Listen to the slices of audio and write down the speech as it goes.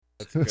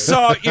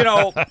So,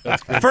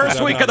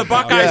 first week of the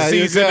Buckeye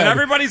season, and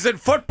everybody's in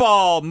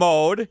football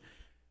mode,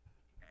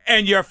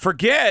 and you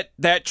forget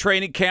that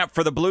training camp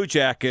for the Blue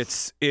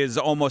Jackets is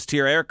almost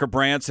here. Erik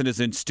Gudbranson is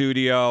in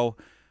studio.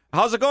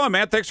 How's it going,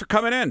 man? Thanks for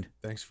coming in.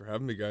 Thanks for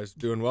having me, guys.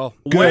 Doing well.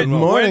 Good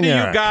morning, when do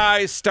you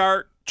guys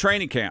start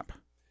training camp?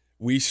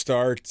 We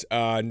start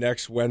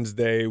next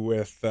Wednesday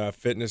with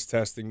fitness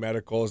testing,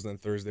 medicals, and then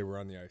Thursday we're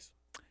on the ice.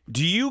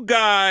 Do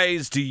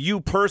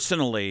you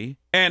personally,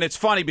 and it's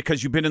funny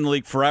because you've been in the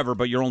league forever,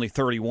 but you're only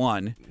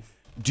 31,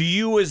 do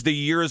you, as the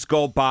years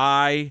go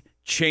by,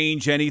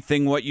 change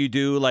anything what you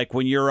do? Like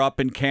when you're up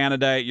in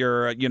Canada at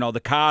your,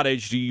 the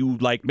cottage, do you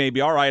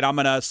maybe, all right, I'm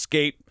going to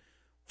skate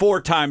 4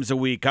 times a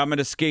week. I'm going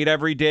to skate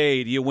every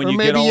day. Do you, when or you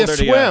maybe get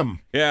older, you swim.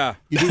 Yeah.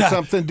 You do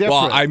something different.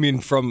 Well, I mean,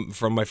 from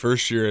my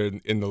first year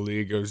in the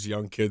league, I was a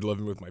young kid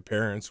living with my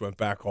parents, went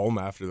back home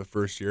after the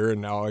first year,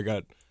 and now I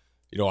got,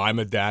 I'm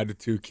a dad to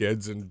 2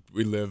 kids, and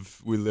we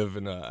live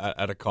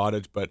at a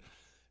cottage. But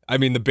I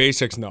mean, the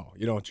basics, no,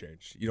 you don't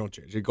change.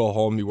 You go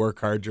home, you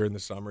work hard during the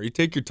summer. You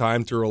take your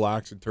time to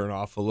relax and turn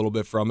off a little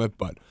bit from it,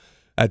 but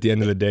at the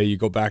end of the day, you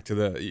go back to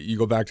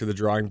the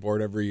drawing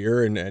board every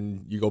year,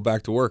 and you go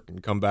back to work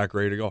and come back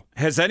ready to go.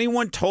 Has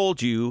anyone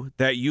told you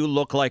that you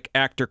look like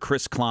actor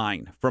Chris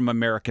Klein from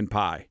American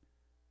Pie?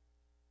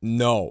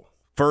 No.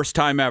 First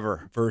time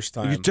ever. First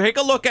time. You take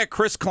a look at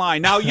Chris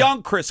Klein. Now,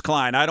 young Chris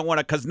Klein. I don't want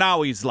to, because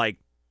now he's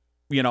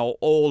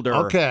older.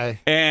 Okay.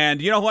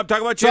 And you know who I'm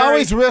talking about, It's Jerry?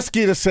 always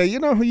risky to say,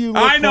 who you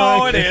look I know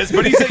like. it is,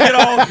 but he's but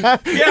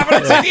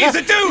he's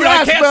a dude.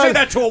 Yes, I can't say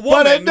that to a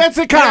woman. But that's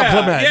a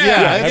compliment.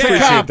 Yeah, it's a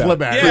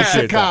compliment. Yeah. It's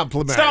a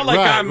compliment. It's not like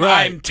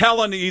right. I'm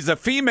telling he's a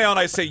female and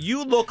I say,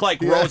 you look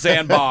like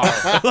Roseanne Barr.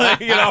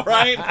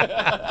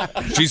 Right?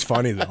 She's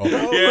funny, though.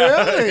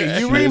 Really?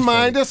 You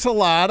remind us a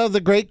lot of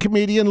the great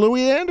comedian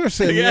Louis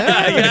Anderson.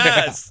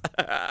 Yes.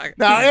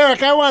 Now,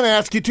 Erik, I want to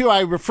ask you, too.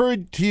 I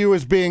referred to you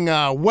as being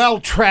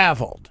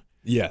well-traveled.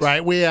 Yes.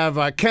 Right? We have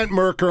Kent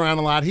Merker on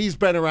a lot. He's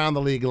been around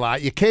the league a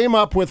lot. You came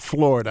up with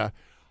Florida,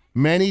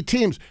 many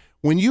teams.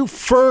 When you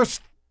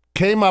first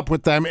came up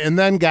with them and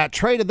then got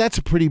traded, that's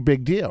a pretty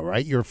big deal,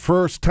 right? Your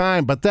first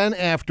time. But then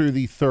after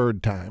the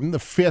third time, the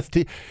fifth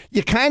team,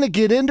 you kind of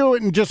get into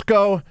it and just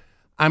go,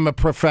 I'm a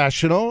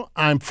professional.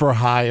 I'm for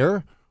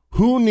hire.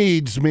 Who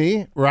needs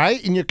me,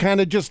 right? And you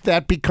kind of just,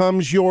 that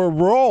becomes your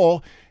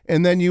role.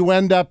 And then you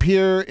end up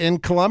here in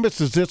Columbus.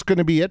 Is this going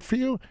to be it for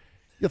you?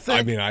 You think?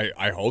 I mean,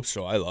 I hope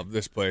so. I love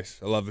this place.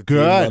 I love the team,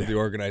 love the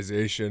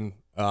organization,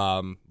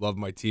 love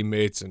my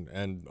teammates,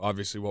 and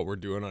obviously what we're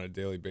doing on a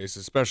daily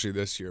basis. Especially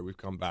this year, we've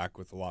come back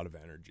with a lot of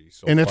energy.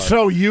 It's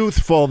so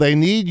youthful. They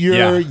need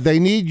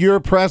your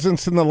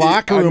presence in the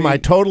locker room. I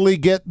totally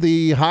get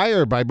the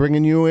hire by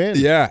bringing you in.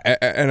 Yeah,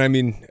 and I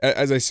mean,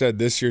 as I said,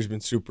 this year's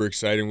been super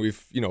exciting. We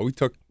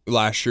took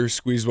last year,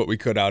 squeezed what we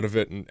could out of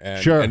it,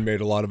 and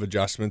made a lot of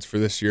adjustments for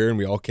this year. And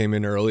we all came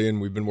in early,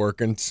 and we've been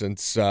working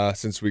since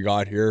we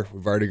got here.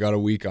 We've already got a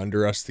week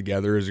under us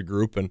together as a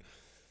group, and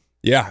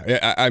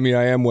yeah, I mean,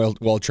 I am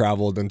well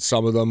traveled, and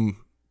some of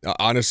them,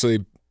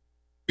 honestly,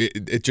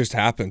 it just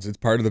happens. It's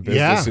part of the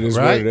business. It is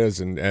what it is,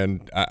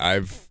 and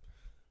I've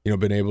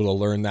been able to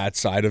learn that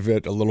side of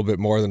it a little bit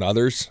more than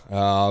others.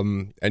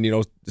 And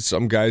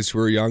some guys who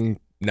are young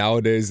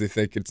nowadays, they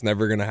think it's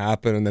never going to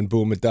happen, and then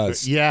boom, it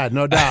does. Yeah,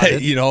 no doubt.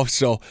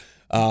 So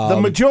the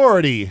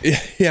majority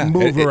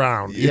move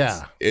around.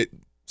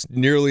 It's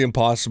nearly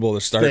impossible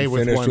to start and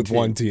finish with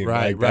one team.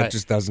 Right. That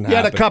just doesn't happen.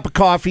 You had a cup of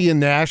coffee in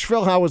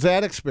Nashville. How was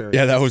that experience?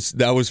 Yeah, that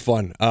was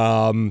fun.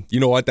 You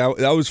know what?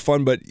 That was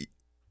fun, but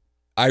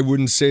I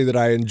wouldn't say that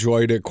I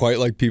enjoyed it quite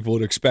like people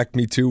would expect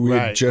me to. We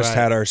had just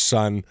had our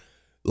son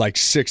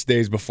 6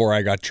 days before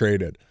I got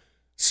traded.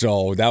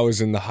 So that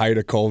was in the height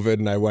of COVID,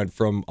 and I went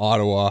from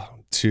Ottawa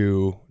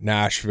to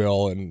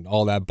Nashville and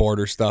all that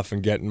border stuff,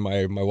 and getting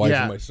my wife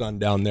and my son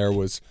down there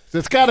was...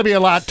 It's got to be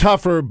a lot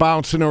tougher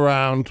bouncing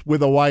around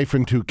with a wife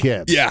and 2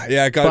 kids.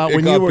 Yeah. But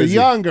when you were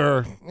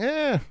younger,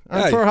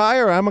 I'm for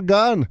hire. I'm a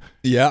gun.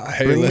 Yeah.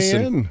 Hey, Bring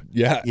listen. me in.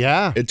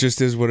 Yeah. It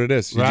just is what it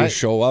is. You just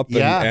show up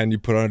and you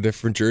put on a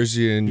different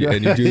jersey and you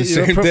do the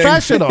same thing. You're a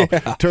professional.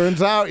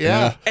 Turns out,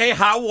 Hey,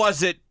 how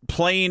was it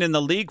playing in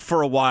the league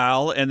for a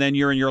while, and then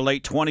you're in your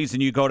late 20s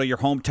and you go to your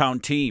hometown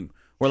team?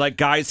 Were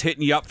guys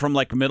hitting you up from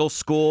middle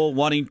school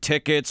wanting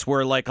tickets? Were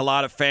a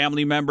lot of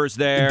family members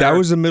there? That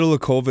was the middle of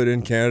COVID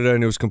in Canada,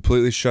 and it was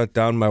completely shut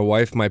down. My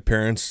wife, my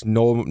parents,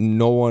 no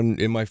one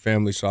in my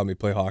family saw me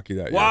play hockey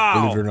that year.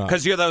 Believe it or not.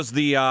 Because you're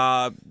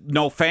the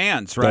no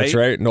fans, right? That's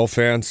right. No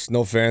fans.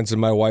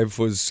 And my wife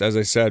was, as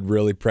I said,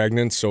 really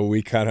pregnant, so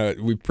we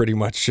pretty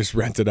much just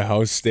rented a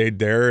house, stayed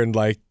there, and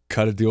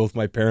cut a deal with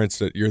my parents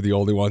that you're the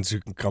only ones who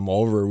can come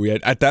over. We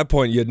had, at that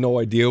point, you had no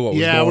idea what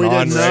was going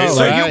on. Know,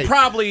 so you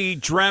probably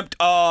dreamt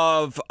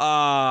of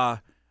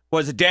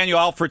was it Daniel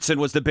Alfredson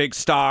was the big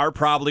star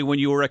probably when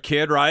you were a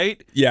kid,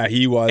 right? Yeah,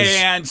 he was.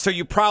 And so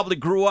you probably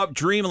grew up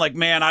dreaming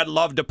man, I'd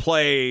love to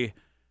play,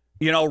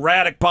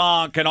 Radek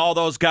Bonk and all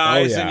those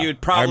guys, and you'd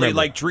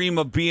probably dream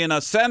of being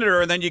a senator,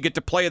 and then you get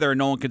to play there and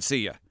no one can see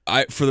you.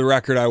 For the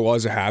record, I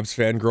was a Habs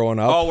fan growing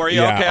up. Oh, were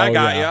you? Yeah, okay, I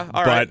got you.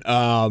 All right.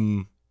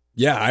 But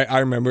yeah, I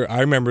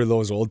remember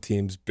those old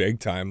teams big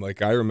time.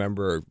 Like I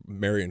remember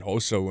Marian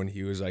Hossa when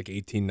he was like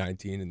 18,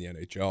 19 in the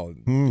NHL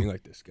and being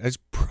like, this guy's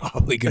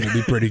probably going to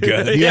be pretty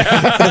good.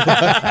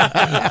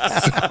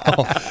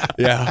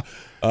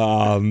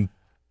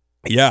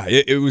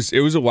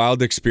 It was a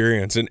wild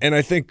experience. And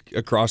I think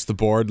across the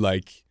board,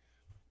 like,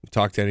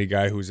 talk to any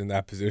guy who's in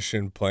that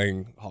position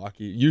playing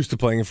hockey, used to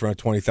playing in front of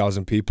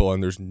 20,000 people,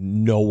 and there's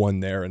no one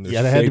there. And there's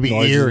that had to be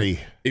noises. eerie.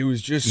 It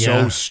was just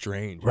so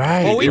strange.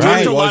 Right. Well, we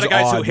talked to a lot of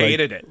guys who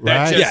hated it.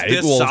 Right. This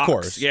of sucks.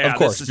 course. Yeah, of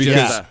course.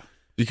 Because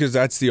Because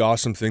that's the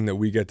awesome thing that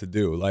we get to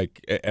do.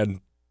 Like,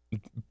 and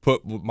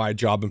put my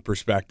job in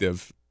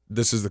perspective,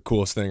 this is the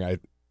coolest thing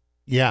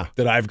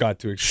that I've got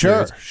to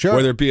experience. Sure.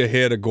 Whether it be a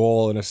hit, a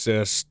goal, an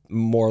assist,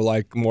 more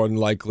than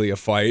likely a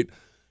fight,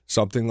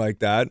 something like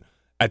that.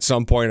 At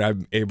some point,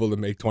 I'm able to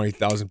make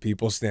 20,000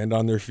 people stand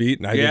on their feet,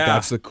 and I think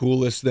that's the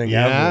coolest thing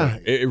ever.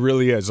 It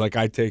really is. Like,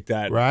 I take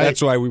that. Right.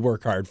 That's why we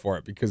work hard for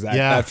it, because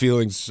that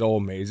feeling's so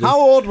amazing. How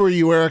old were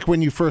you, Eric,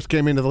 when you first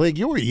came into the league?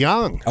 You were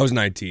young. I was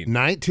 19.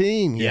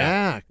 19,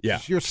 yeah. Yeah.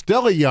 You're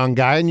still a young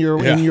guy, and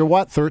you're in your,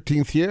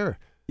 13th year?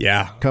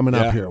 Yeah. Coming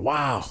up here.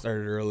 Wow.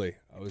 Started early.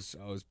 I was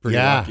pretty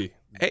lucky.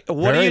 Hey,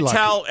 what do you lucky.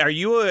 tell? Are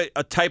you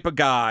a type of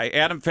guy?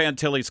 Adam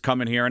Fantilli's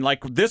coming here, and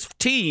like this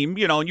team,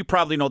 and you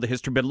probably know the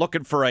history. Been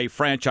looking for a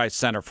franchise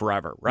center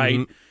forever, right?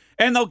 Mm-hmm.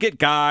 And they'll get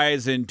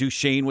guys. And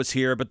Duchesne was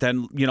here, but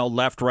then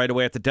left right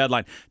away at the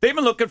deadline. They've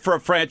been looking for a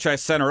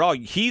franchise center. Oh,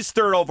 he's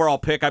third overall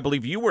pick. I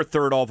believe you were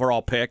third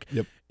overall pick.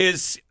 Yep.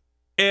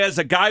 As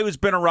a guy who's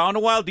been around a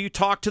while, do you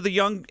talk to the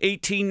young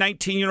 18,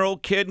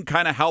 19-year-old kid and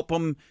kind of help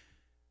him?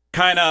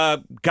 Kind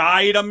of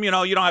guide him, you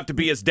don't have to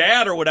be his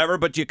dad or whatever,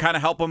 but you kind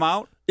of help him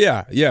out.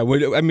 Yeah.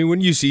 I mean,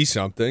 when you see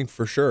something,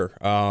 for sure.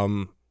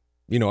 And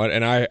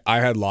I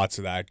had lots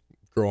of that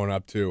growing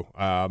up too.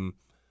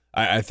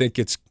 I think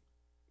it's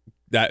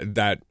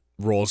that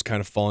role's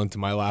kind of fallen to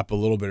my lap a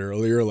little bit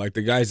earlier. Like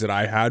the guys that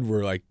I had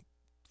were like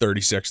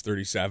 36,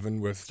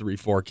 37 with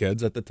 3-4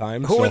 kids at the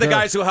time. Who were the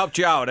guys who helped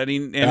you out? Any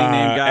name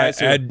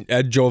guys? Ed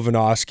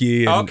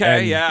Jovanovski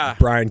and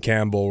Brian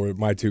Campbell were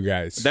my two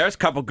guys. There's a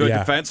couple good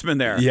defensemen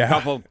there. Yeah.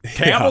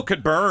 Campbell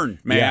could burn,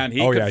 man.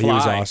 Yeah. He could fly. He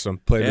was awesome.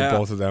 Played with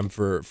both of them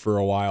for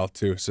a while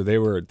too. So they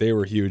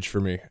were huge for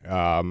me.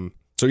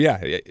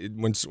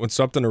 When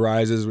something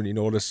arises, when you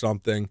notice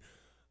something,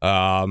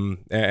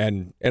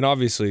 and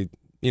obviously,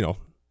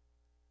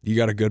 you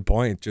got a good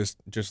point. Just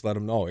let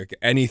them know. Like,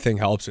 anything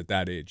helps at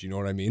that age. You know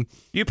what I mean?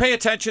 You pay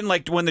attention,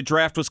 like when the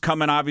draft was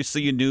coming,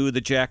 obviously you knew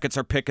the Jackets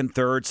are picking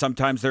third.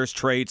 Sometimes there's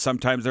trades,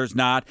 sometimes there's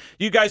not.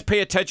 You guys pay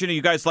attention? Are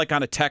you guys like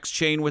on a text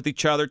chain with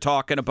each other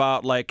talking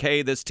about like,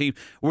 hey, this team,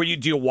 do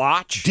you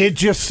watch?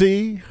 Did you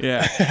see?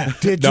 Yeah.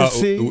 Did you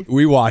see?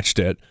 We watched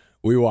it.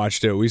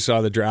 We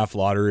saw the draft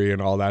lottery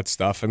and all that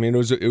stuff. I mean,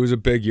 it was a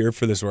big year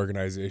for this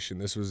organization.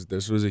 This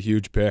was a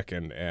huge pick,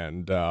 and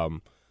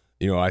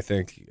I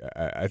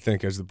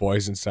think as the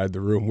boys inside the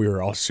room, we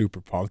were all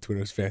super pumped when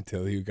it was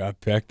Fantilli who got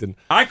picked, and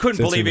I couldn't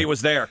believe he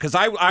was there because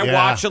I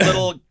watch a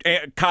little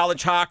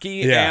college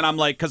hockey, and I'm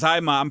like, because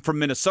I'm from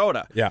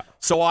Minnesota,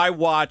 so I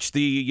watched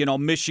the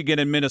Michigan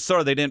and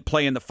Minnesota. They didn't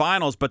play in the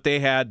finals, but they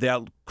had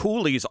that.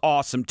 Cooley's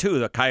awesome too.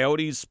 The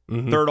Coyotes,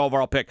 third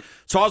overall pick.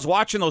 So I was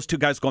watching those two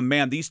guys going,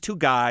 man, these two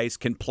guys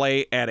can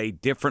play at a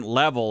different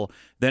level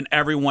than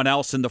everyone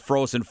else in the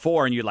Frozen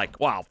Four. And you're like,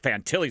 wow,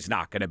 Fantilli's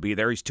not going to be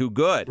there. He's too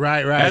good.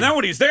 Right. And then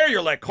when he's there,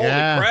 you're like, holy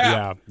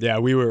crap. Yeah.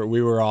 We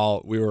were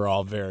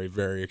all very,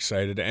 very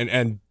excited.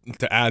 And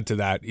to add to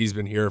that, he's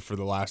been here for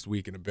the last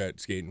week and a bit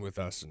skating with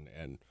us,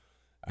 and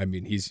I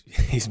mean, he's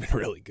been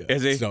really good.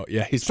 Is he? So,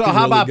 yeah, he's So been how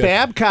really about good.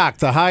 Babcock,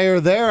 the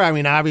hire there? I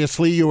mean,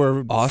 obviously you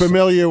were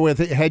familiar with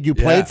it. Had you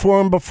played for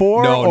him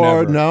before? No,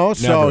 or never. no?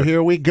 So Never.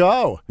 here we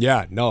go.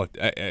 Yeah, no.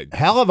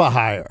 Hell of a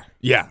hire.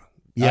 Yeah.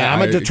 Yeah,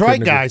 I'm a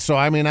Detroit guy, so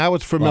I mean, I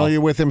was familiar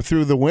with him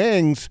through the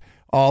Wings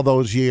all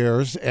those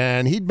years,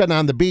 and he'd been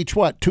on the beach,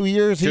 2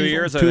 years? 2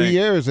 years, I 2 think.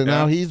 years, and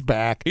now he's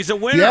back. He's a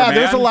winner, Yeah, man.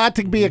 there's a lot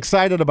to be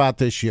excited about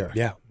this year.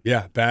 Yeah.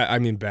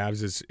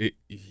 Babs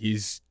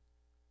he's...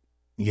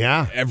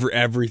 Yeah.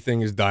 Everything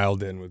is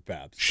dialed in with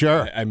Babs.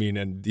 Sure. I mean,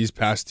 and these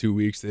past 2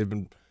 weeks, they've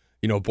been,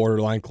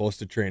 borderline close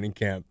to training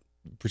camp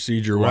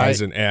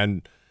procedure-wise,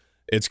 and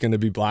it's going to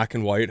be black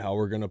and white how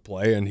we're going to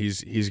play, and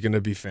he's going to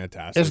be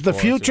fantastic. Is the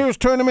Futures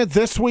tournament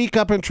this week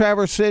up in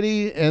Traverse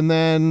City, and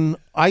then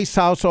Ice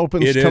House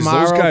opens it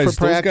tomorrow for practice?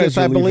 Those guys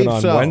are I believe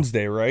on so.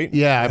 Wednesday, right?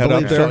 Yeah, I Head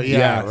believe up there? so.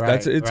 Yeah,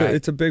 right.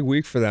 It's a big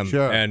week for them.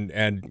 Sure.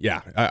 And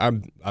yeah,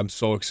 I'm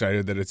so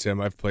excited that it's him.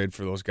 I've played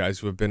for those guys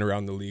who have been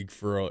around the league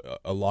for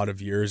a lot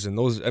of years, and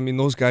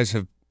those guys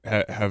have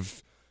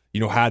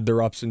had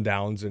their ups and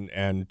downs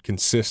and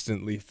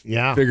consistently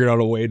figured out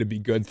a way to be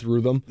good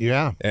through them.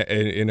 Yeah.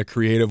 In a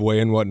creative way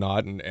and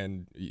whatnot.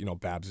 And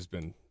Babs has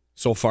been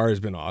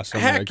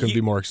awesome. I couldn't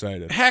be more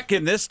excited. Heck,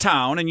 in this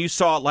town, and you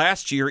saw it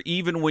last year,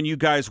 even when you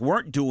guys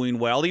weren't doing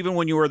well, even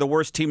when you were the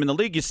worst team in the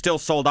league, you still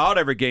sold out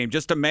every game.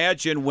 Just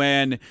imagine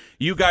when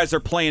you guys are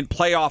playing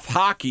playoff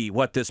hockey,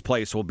 what this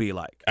place will be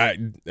like. I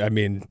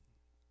mean,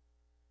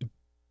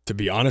 To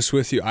be honest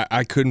with you,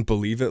 I couldn't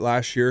believe it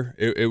last year.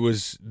 It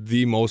was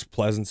the most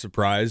pleasant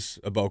surprise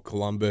about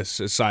Columbus,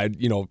 aside,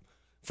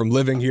 from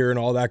living here and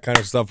all that kind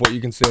of stuff, what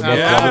you can say about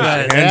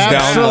Columbus, hands down.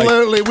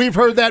 Absolutely. We've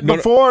heard that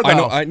before,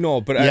 though. I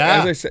know. But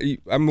as I said,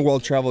 I'm a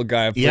well-traveled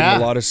guy. I've played in a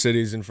lot of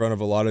cities in front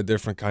of a lot of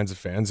different kinds of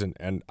fans,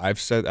 and I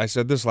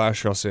said this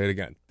last year, I'll say it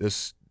again.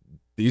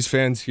 These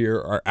fans here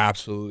are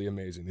absolutely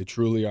amazing. They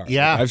truly are.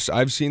 Yeah. Like,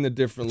 I've seen the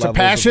different it's levels.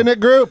 It's a passionate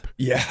group.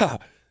 Yeah.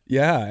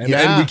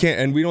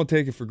 And we don't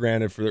take it for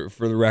granted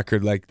for the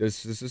record. Like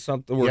this is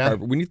something to work hard.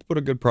 But we need to put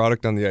a good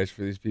product on the ice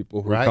for these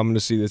people who are coming to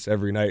see this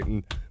every night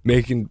and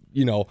making,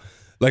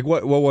 like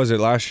what was it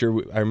last year?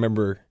 I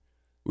remember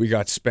we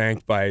got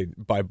spanked by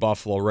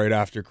Buffalo right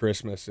after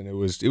Christmas, and it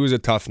was a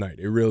tough night.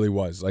 It really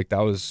was. Like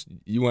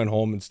you went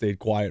home and stayed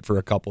quiet for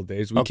a couple of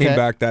days. We came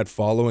back that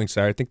following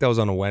Saturday. I think that was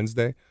on a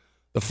Wednesday.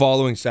 The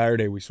following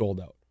Saturday we sold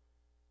out.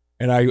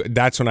 And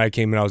that's when I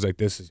came in. I was like,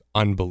 this is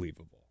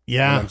unbelievable.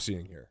 Yeah. What I'm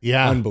seeing here.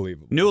 Yeah.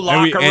 Unbelievable. New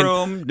locker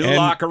room.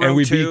 And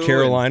we beat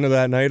Carolina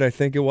that night, I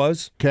think it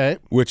was. Okay.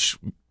 Which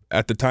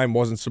at the time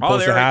wasn't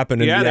supposed to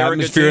happen. And the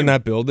atmosphere in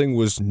that building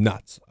was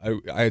nuts.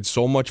 I had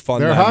so much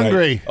fun. They're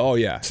hungry. Night. Oh,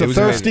 yeah. It's a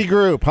thirsty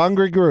group,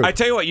 hungry group. I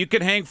tell you what, you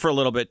can hang for a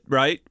little bit,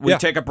 right? We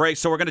take a break.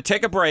 So we're going to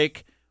take a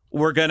break.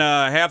 We're going to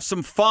have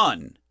some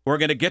fun. We're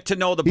going to get to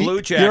know the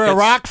Blue Jackets. You're a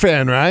rock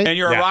fan, right? And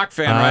you're a rock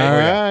fan,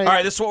 right? All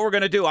right, this is what we're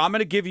going to do. I'm going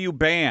to give you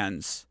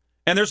bands.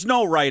 And there's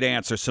no right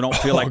answer, so don't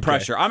feel like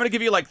pressure. I'm going to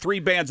give you like 3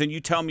 bands, and you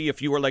tell me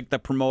if you were like the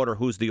promoter,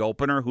 who's the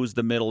opener, who's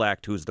the middle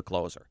act, who's the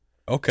closer.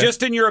 Okay.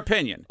 Just in your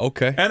opinion.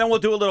 Okay. And then we'll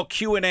do a little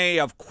Q&A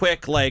of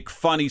quick, like,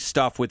 funny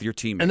stuff with your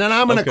teammates. And then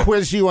I'm going to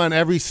quiz you on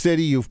every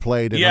city you've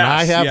played in. Yes, and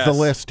I have the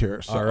list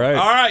here. So. All right.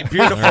 All right,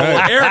 beautiful.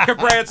 Erik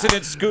Gudbranson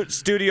in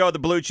studio of the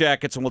Blue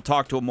Jackets, and we'll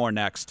talk to him more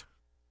next.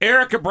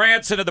 Erik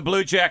Gudbranson of the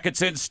Blue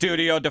Jackets in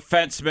studio,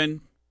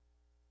 defenseman.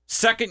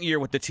 Second year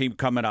with the team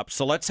coming up.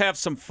 So let's have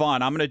some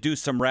fun. I'm going to do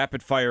some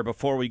rapid fire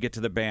before we get to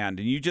the band.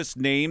 And you just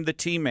name the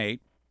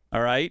teammate,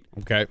 all right?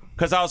 Okay.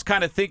 Because I was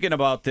kind of thinking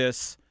about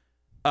this.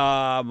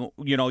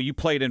 You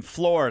played in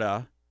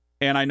Florida,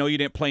 and I know you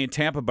didn't play in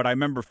Tampa, but I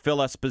remember Phil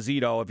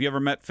Esposito. Have you ever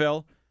met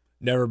Phil?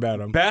 Never met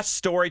him. Best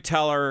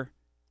storyteller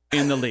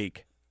in the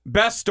league.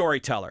 Best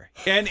storyteller.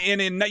 And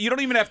you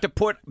don't even have to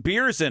put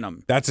beers in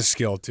them. That's a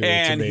skill, too.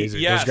 And it's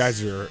amazing. Those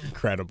guys are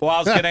incredible. Well, I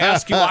was going to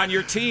ask you on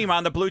your team,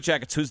 on the Blue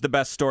Jackets, who's the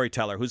best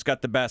storyteller? Who's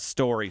got the best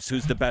stories?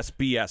 Who's the best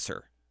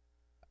BSer?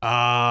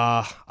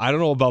 I don't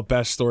know about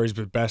best stories,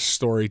 but best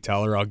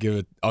storyteller, I'll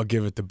give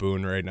it to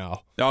Boone right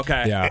now.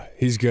 Okay. Yeah,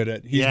 he's good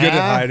at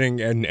hiding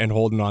and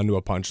holding on to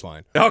a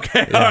punchline.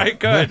 Okay, all right,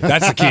 good.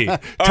 That's the key.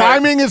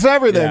 Timing is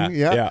everything.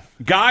 Yeah.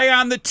 Guy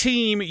on the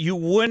team you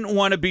wouldn't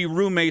want to be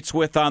roommates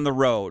with on the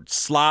road.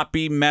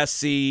 Sloppy,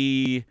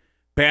 messy,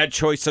 bad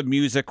choice of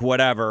music,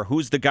 whatever.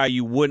 Who's the guy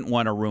you wouldn't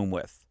want to room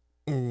with?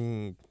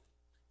 You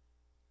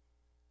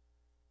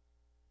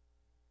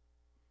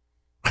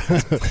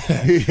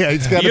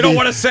don't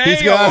want to say?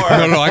 No,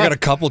 I got a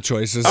couple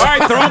choices. All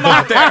right, throw them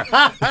out there.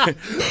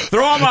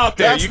 Throw them out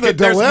there. That's the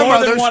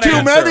dilemma. There's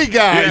too many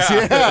guys.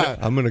 Yeah.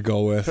 I'm gonna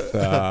go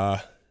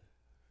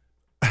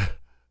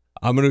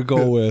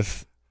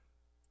with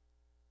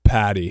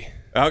Patty.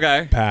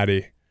 Okay.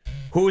 Patty.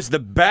 Who's the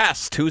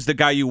best? Who's the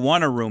guy you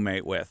want to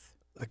roommate with?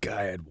 The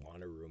guy I'd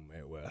want to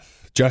roommate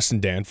with.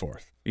 Justin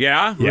Danforth.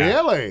 Yeah?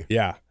 Really?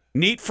 Yeah.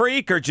 Neat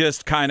freak or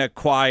just kind of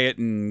quiet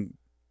and...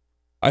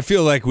 I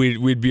feel like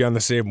we'd be on the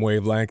same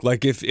wavelength.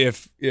 Like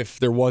if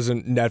there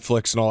wasn't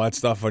Netflix and all that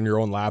stuff on your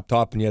own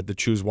laptop and you had to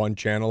choose one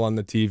channel on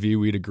the TV,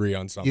 we'd agree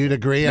on something. You'd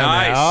agree on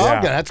that. Nice. Oh,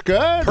 Yeah. that's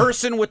good.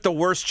 Person with the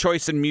worst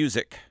choice in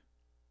music.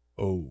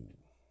 Oh.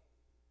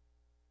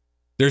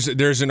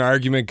 There's an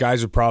argument.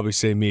 Guys would probably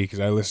say me because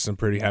I listen to some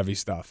pretty heavy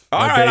stuff.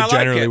 All right, I they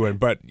generally like it. wouldn't.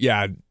 But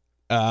yeah,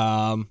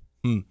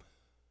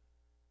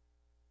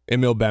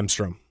 Emil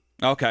Bemstrom.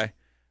 Okay.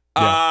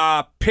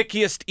 Yeah.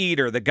 Pickiest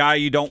eater, the guy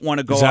you don't want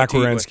to go Zach out to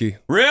eat Werenski.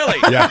 with. Really?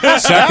 Yeah.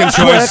 Second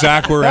choice,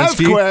 Zach That's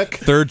Werenski. quick.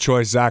 Third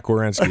choice, Zach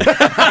Werenski.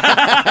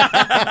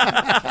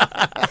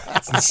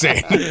 That's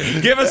insane.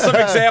 Give us some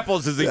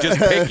examples. Is he just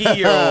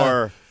picky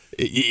or?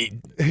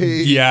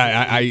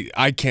 Yeah,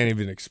 I can't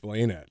even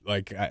explain it.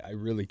 Like, I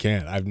really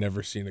can't. I've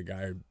never seen a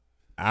guy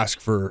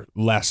ask for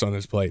less on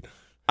his plate.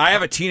 I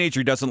have a teenager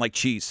who doesn't like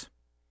cheese.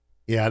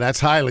 Yeah, that's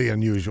highly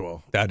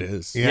unusual. That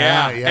is.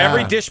 Yeah.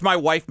 Every dish my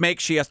wife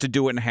makes, she has to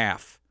do it in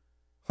half.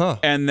 Huh.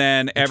 And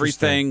then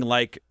everything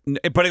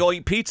but he'll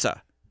eat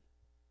pizza.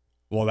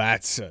 Well,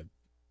 that's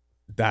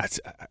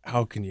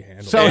how can you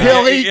handle So that?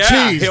 he'll eat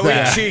cheese. He'll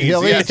eat cheese.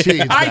 He'll yes. eat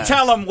cheese. I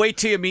tell him, wait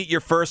till you meet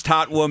your first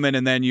hot woman,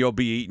 and then you'll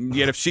be eating.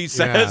 Yet if she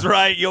says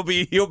right, you'll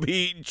be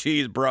eating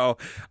cheese, bro.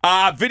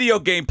 Video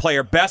game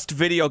player, best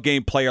video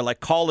game player, like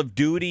Call of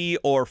Duty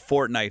or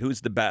Fortnite.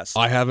 Who's the best?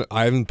 I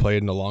haven't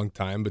played in a long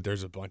time, but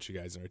there's a bunch of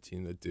guys on our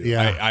team that do.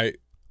 Yeah.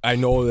 I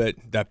know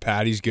that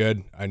Patty's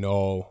good. I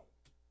know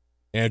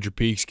Andrew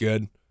Peak's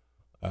good.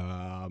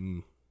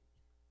 John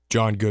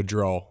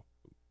Goodrow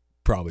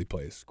probably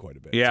plays quite a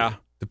bit. Yeah. Too.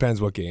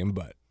 Depends what game,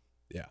 but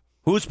yeah.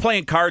 Who's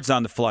playing cards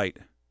on the flight?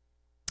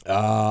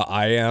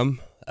 I am.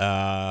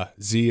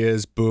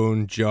 Zias,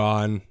 Boone,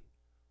 John,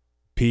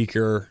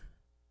 Peaker.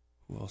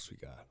 Who else we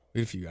got?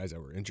 We had a few guys that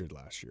were injured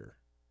last year.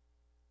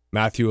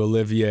 Matthew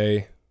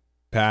Olivier,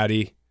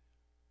 Patty.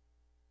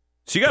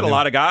 So you got a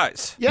lot of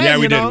guys. Yeah,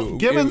 we did.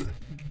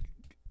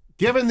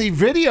 Given the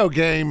video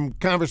game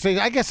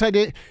conversation, I guess I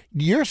did.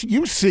 You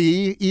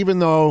see, even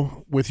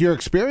though with your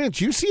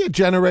experience, you see a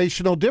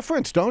generational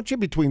difference, don't you,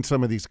 between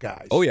some of these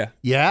guys? Oh yeah.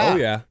 Yeah. Oh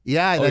yeah.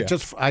 Yeah.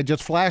 I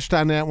just flashed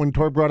on that when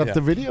Torg brought up the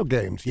video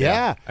games.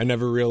 Yeah. I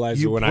never realized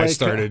You it when play I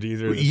started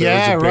either. That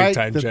yeah, there was a big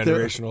time right.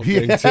 generational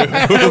Yeah, thing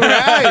too.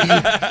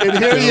 right. And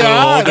here you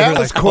are. That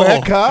was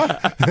quick,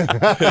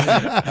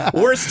 huh?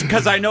 Worst,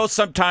 because I know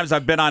sometimes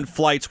I've been on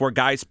flights where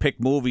guys pick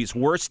movies.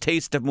 Worst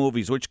taste of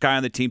movies. Which guy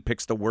on the team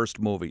picks the worst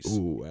movies?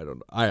 Ooh, I don't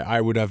know. I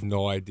would have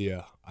no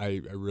idea.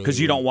 I really Because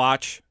you don't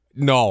watch?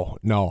 No.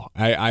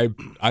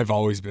 I've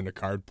always been a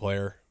card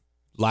player.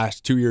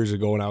 Last 2 years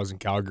ago when I was in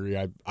Calgary,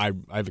 I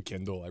have a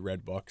Kindle. I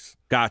read books.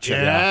 Gotcha.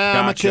 Yeah,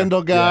 I'm a Gotcha.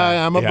 Kindle guy.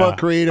 Yeah. I'm a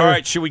book reader. All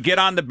right, should we get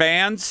on the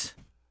bands?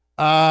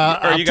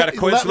 Or you got a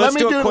quiz? Let me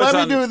do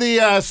on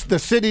the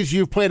cities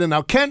you've played in.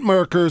 Now, Kent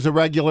Merker is a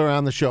regular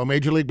on the show,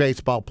 Major League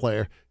Baseball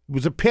player. He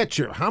was a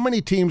pitcher. How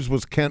many teams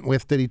was Kent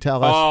with, did he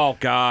tell us? Oh,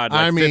 God,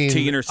 like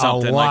 15 or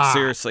something. Like,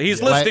 seriously.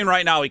 He's listening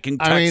right now. He can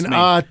text me.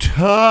 A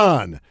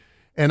ton.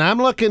 And I'm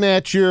looking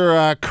at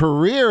your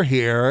career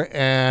here,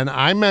 and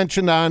I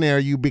mentioned on air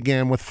you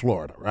began with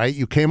Florida, right?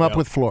 You came up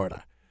with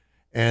Florida.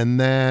 And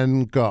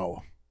then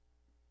go.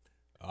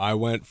 I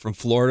went from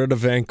Florida to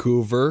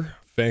Vancouver,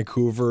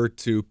 Vancouver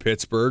to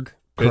Pittsburgh,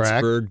 Correct.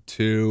 Pittsburgh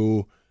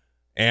to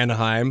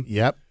Anaheim.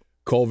 Yep.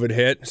 COVID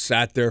hit,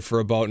 sat there for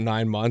about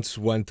 9 months,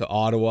 went to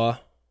Ottawa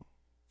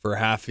for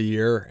half a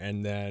year,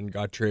 and then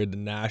got traded to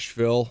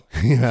Nashville.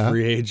 Yeah.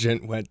 Free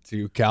agent, went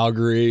to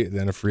Calgary,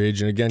 then a free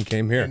agent again,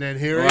 came here. And then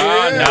here he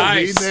Wow, is.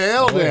 nice. He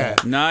nailed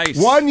it. Nice.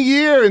 1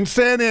 year in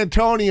San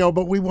Antonio,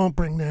 but we won't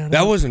bring that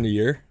That up. wasn't a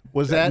year.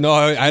 Was that? No,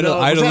 I had was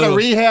that little, a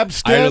rehab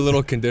stint? I had a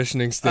little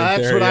conditioning stint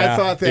That's there. what I yeah.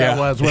 thought that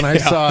was when I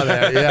saw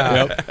that.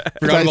 Yeah. Yep.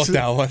 Forgot about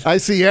that one. I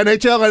see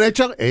NHL,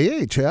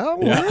 AHL,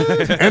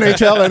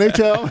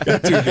 NHL.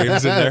 Got 2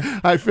 games in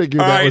there. I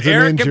figured All that right, was an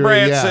Erik injury.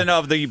 Gudbranson Yeah.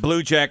 of the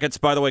Blue Jackets.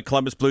 By the way,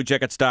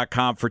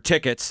 ColumbusBlueJackets.com for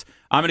tickets.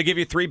 I'm going to give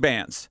you 3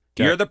 bands.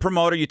 Okay. You're the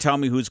promoter. You tell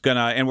me who's going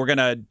to, and we're going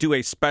to do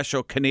a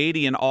special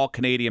Canadian, all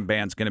Canadian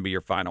band's going to be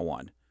your final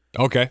one.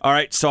 Okay. All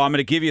right, so I'm going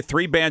to give you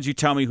 3 bands. You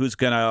tell me who's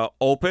going to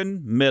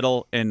open,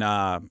 middle, and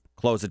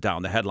close it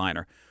down, the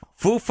headliner.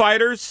 Foo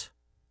Fighters,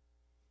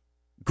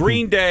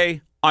 Green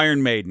Day,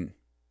 Iron Maiden.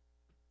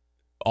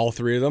 All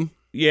 3 of them?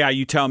 Yeah,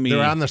 you tell me.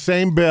 They're on the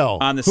same bill.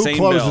 On the Who same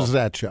closes bill.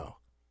 that show?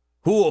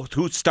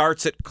 Who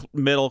starts at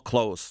middle,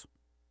 close?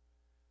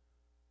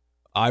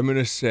 I'm going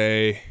to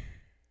say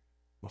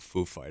I'm a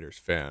Foo Fighters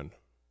fan.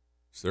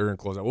 So they're going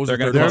to close out. What was They're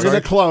the gonna third They're one?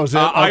 going to close it.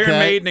 Okay. Iron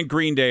Maiden and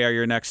Green Day are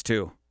your next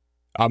 2.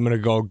 I'm going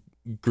to go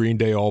Green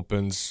Day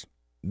opens,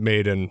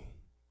 Maiden.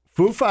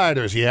 Foo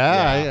Fighters. Yeah,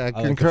 I like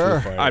the concur.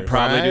 Foo Fighters. I'd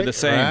probably do the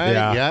same. Right,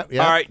 Yeah.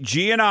 yeah. All right,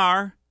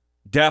 GNR,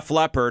 Def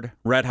Leppard,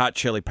 Red Hot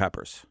Chili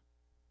Peppers.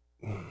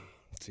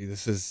 See,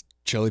 this is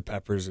Chili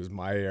Peppers is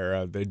my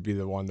era. They'd be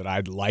the one that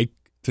I'd like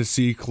to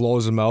see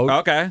close them out.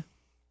 Okay.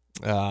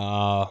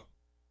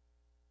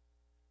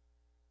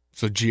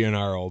 So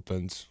GNR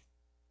opens.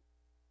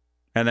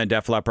 And then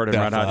Def Leppard and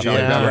Red Hot Leppard. Chili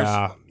Yeah.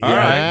 Peppers. Yeah. All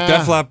right.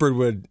 Def Leppard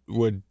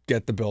would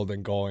get the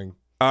building going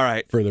All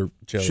right. for the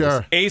Chili's.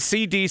 Sure.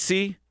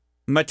 AC/DC,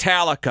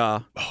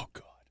 Metallica, Oh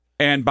God.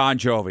 and Bon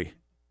Jovi.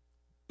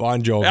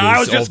 Bon Jovi. I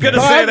was just going to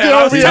Bon say that.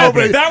 I was Jovi telling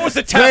opening. you. That was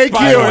a test, Thank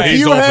by you. the way. If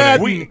you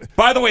had,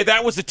 By the way,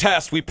 that was a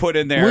test we put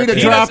in there. We'd have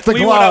If dropped the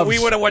gloves. We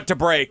would have went to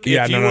break.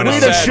 Yeah, if no, you no, would no,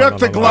 have we'd have said, shook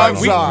the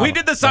gloves we, off. we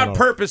did this on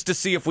purpose to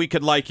see if we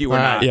could like you or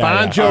not. Yeah,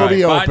 Bon yeah.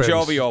 Jovi Bon opens.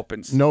 Jovi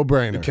opens. No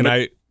brainer. Can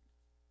I?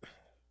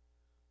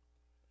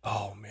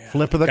 Oh man.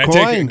 Flip of the Can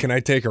coin. Can I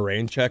take a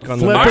rain check on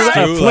Flip the of next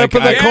the- two? flip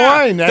of the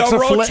Yeah, coin. That's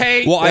they'll a flip.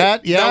 rotate. Well,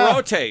 They'll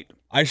rotate.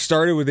 I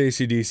started with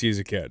AC/DC as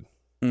a kid.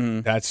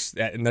 Mhm.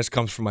 And this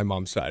comes from my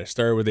mom's side. I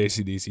started with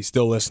AC/DC.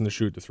 Still listen to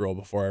Shoot to Thrill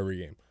before every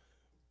game.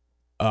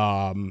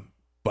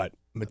 But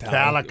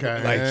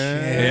Metallica, like,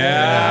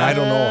 Yeah. I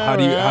don't know how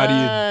do you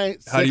Right.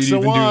 how do you 6 to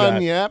even do 1.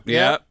 that?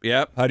 Yep.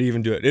 Yep. How do you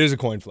even do it? It is a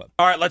coin flip.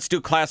 All right, let's do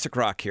classic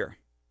rock here.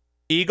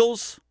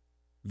 Eagles,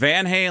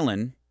 Van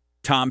Halen,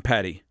 Tom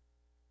Petty.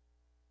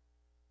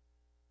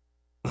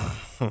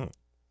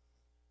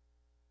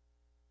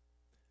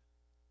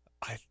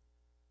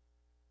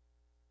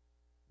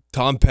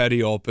 Tom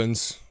Petty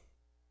opens.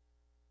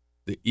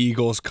 The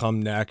Eagles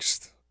come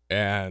next,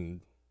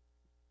 and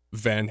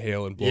Van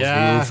Halen blows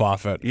the roof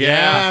off it.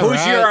 Yeah, Who's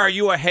right. are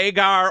you a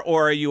Hagar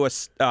or are you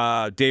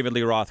a David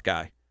Lee Roth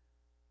guy?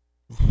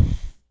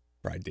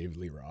 Probably David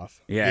Lee Roth.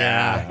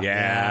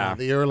 Yeah.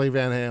 The early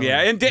Van Halen.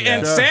 Yeah, and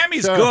Sure,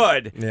 Sammy's sure.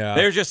 good. Yeah.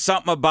 There's just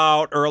something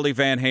about early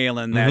Van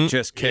Halen that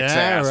just kicks Yeah,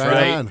 ass, right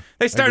right? on.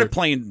 They started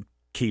playing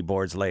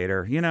keyboards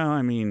later,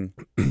 I mean,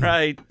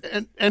 right?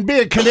 And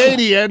being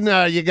Canadian,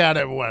 you got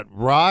to what?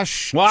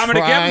 Rush. Well, I'm going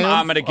to give him. Triumph?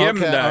 I'm going to give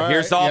him Okay, the. all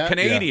Here's right, all yeah.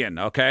 Canadian.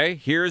 Okay,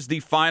 here's the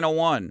final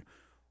one: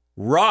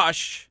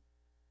 Rush,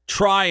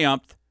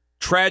 Triumph,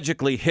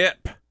 Tragically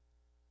Hip.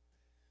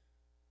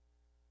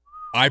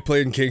 I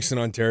played in Kingston,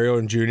 Ontario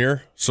in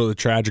junior, so the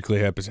Tragically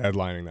Hip is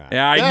headlining that.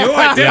 Yeah, I knew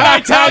I did. I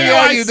tell you,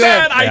 I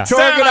said.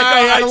 Torg and I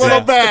had a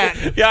little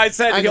bet. Yeah, I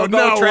said he'll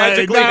go no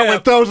Tragically way, not Hip.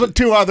 with those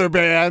two other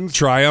bands.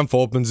 Triumph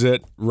opens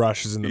it,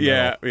 Rush is in the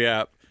middle.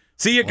 Yeah.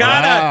 See, you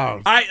gotta.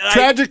 Wow.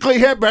 Tragically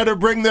Hip better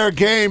bring their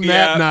game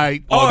that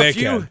night. If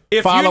you know,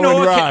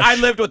 I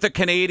lived with a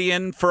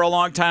Canadian for a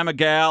long time, a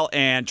gal,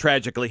 and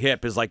Tragically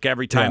Hip is like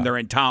every time they're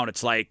in town,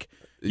 it's like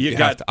you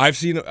got. I've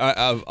seen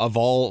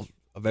of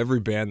every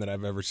band that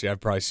I've ever seen, I've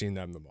probably seen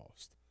them the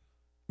most.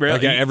 Really?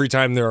 Like every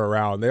time they're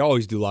around, they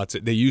always do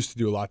they used to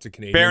do lots of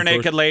Canadian. Bare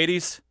Naked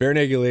Ladies. Bare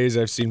Naked Ladies,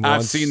 I've seen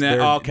once. I've seen that.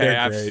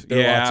 They're great.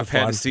 I've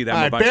had to see them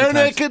a bunch of times.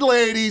 Bare Naked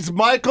Ladies,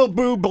 Michael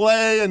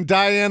Bublé, and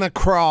Diana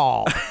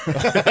Krall.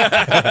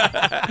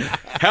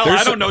 Hell,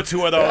 I don't know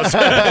two of those.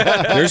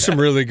 There's some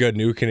really good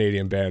new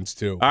Canadian bands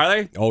too. Are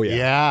they? Oh yeah.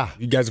 Yeah.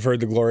 You guys have heard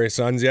the Glorious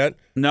Sons yet?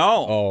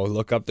 No. Oh,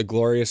 look up the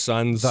Glorious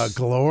Sons. The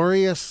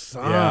Glorious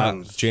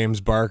Sons. Yeah, James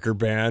Barker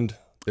band.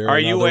 Are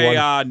you a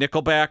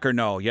Nickelback or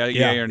no? Yeah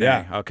or nay?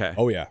 Yeah. Okay.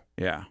 Oh yeah.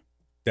 Yeah.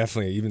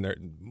 Definitely.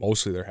 Even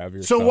mostly they're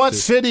heavier. So stuff what too.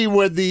 city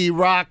would the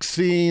rock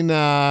scene?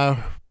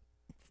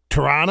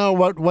 Toronto.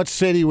 What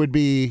city would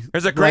be?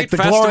 There's a great the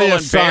festival Glorious in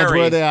Sons. Barrie.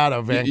 Where are they out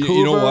of? Vancouver.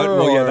 You know what?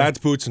 Well, yeah, or- that's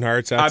Boots and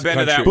Hearts. That's I've been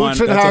to that Boots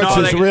one. and Hearts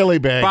is really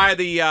big. By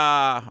the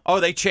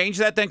they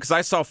changed that then because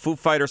I saw Foo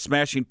Fighters,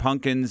 Smashing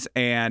Pumpkins,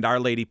 and Our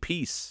Lady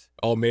Peace.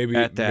 Oh, maybe.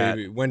 At that.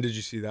 Maybe. When did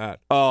you see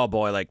that? Oh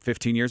boy, like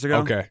 15 years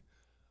ago. Okay.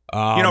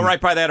 Right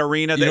by that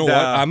arena. You know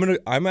what?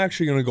 I'm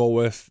actually gonna go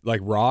with like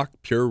rock,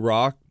 pure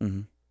rock.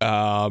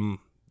 Mm-hmm.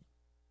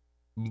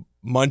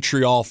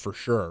 Montreal for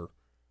sure.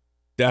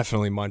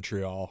 Definitely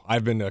Montreal.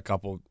 I've been to a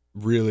couple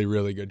really,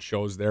 really good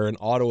shows there, and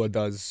Ottawa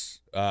does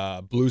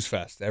Blues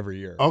Fest every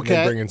year. Okay.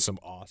 They bring in some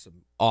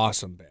awesome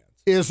bands.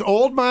 Is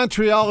old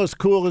Montreal as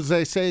cool as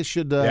they say?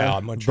 Should the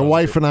Montreal's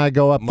wife and I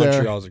go up there?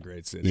 Montreal's a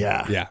great city.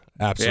 Yeah.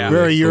 Absolutely.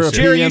 Very European.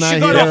 Jerry, you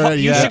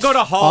should go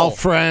to Hull. All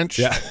French.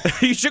 Yeah.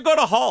 You should go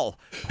to Hull.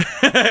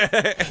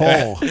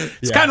 Hull.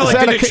 It's kind of Is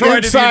like that a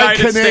Detroit of the inside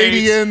United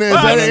Canadian? States.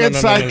 Is that an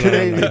inside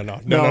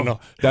Canadian?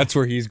 No. That's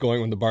where he's going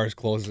when the bars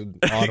close in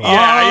Ottawa.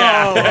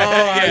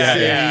 I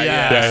see.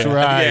 Yes,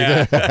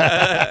 right.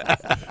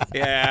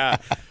 Yeah.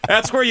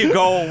 That's where you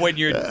go when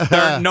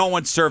no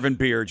one's serving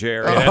beer,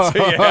 Jerry. That's,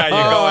 you go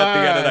at the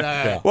end of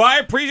that. Yeah. Well, I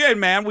appreciate it,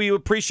 man. We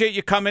appreciate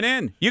you coming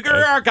in. You're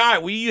our guy.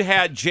 We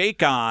had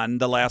Jake on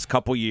the last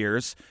couple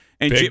years.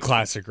 And Big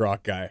classic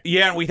rock guy.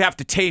 Yeah, and we'd have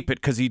to tape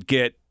it because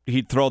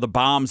he'd throw the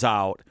bombs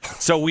out.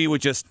 So we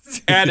would just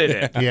edit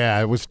it. Yeah,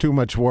 it was too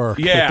much work.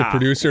 Yeah. Get the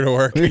producer to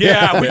work.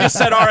 Yeah, we just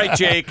said, all right,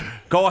 Jake,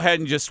 go ahead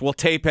and we'll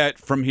tape it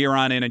from here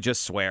on in and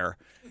just swear.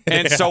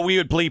 And so we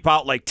would bleep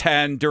out like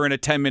 10 during a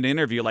 10-minute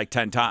interview, like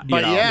 10 times.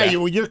 But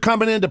you're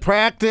coming into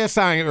practice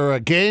or a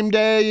game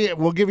day.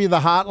 We'll give you the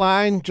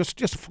hotline.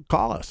 Just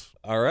call us.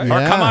 All right.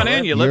 Or come on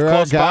in. You live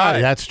close by.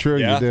 That's true.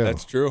 Yeah, you do.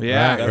 that's true.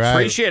 Yeah, Right.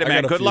 appreciate it, man.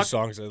 I got Good a few luck.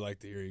 songs I'd like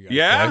to hear you guys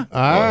Yeah. play.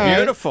 All right.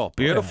 Beautiful.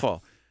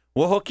 Beautiful.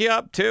 We'll hook you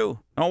up too.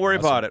 Don't worry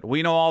about it.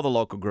 We know all the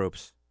local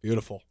groups.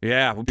 Beautiful.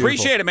 Yeah, we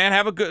appreciate it, man.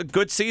 Have a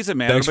good season,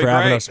 man. Thanks It'll be for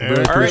having great. us. Really All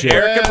right, appreciate it.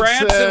 Erik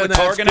Gudbranson with That's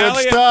Torg good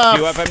Elliott, stuff.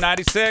 UFM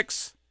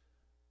 96.